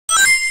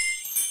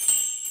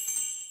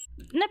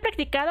No he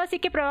practicado, así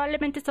que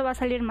probablemente esto va a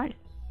salir mal.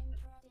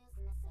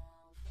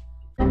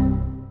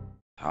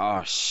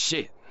 Oh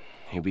shit.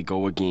 Here we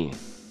go again.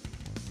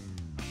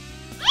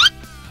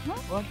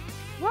 What?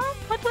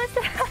 What was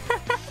that?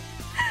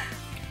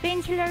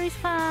 Painkiller is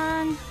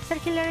fun. Ser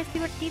killer es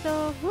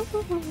divertido.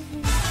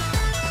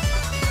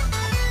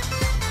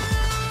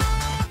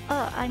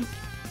 Oh, I'm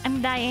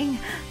dying.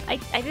 I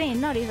didn't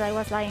notice I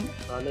was dying.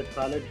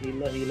 Solid,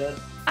 healer.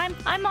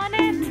 I'm on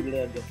it.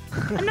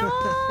 No.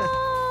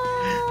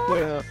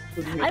 Bueno,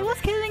 I was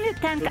killing the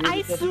tank.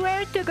 I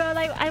swear to God,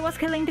 I was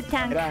killing the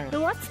tank.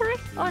 What? Sorry?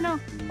 Oh no.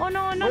 Oh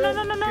no.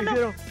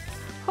 ¿qué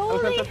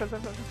Holy.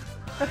 hicieron?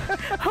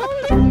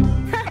 Holy.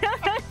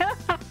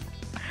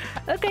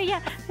 Okay,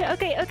 yeah.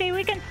 Okay.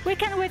 We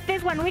can with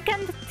this one. We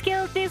can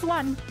kill this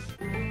one.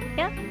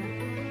 Yeah.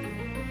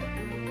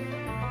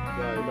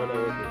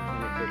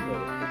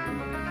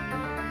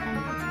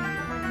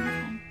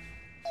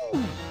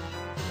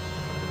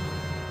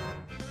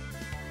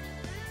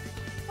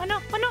 Oh no!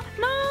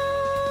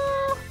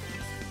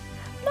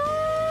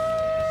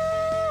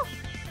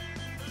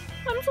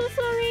 I'm so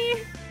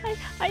sorry.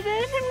 I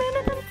didn't mean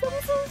it. I'm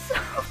so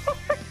sorry.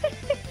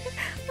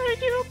 Are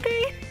you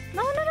okay?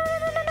 No.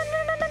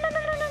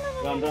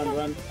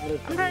 Run.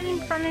 I'm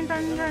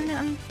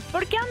running.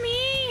 ¿Por qué a mí?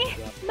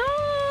 No.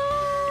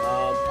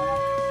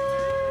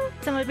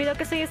 Se me olvidó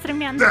que estoy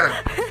streameando.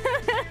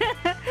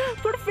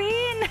 Por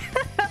fin.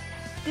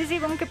 Sí,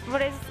 como que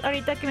por eso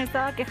ahorita que me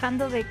estaba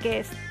quejando de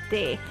que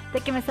de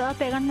que me estaba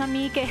pegando a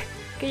mí, que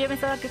yo me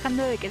estaba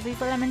quejando de que soy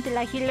solamente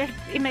la healer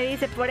y me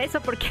dice por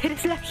eso, porque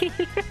eres la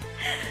healer.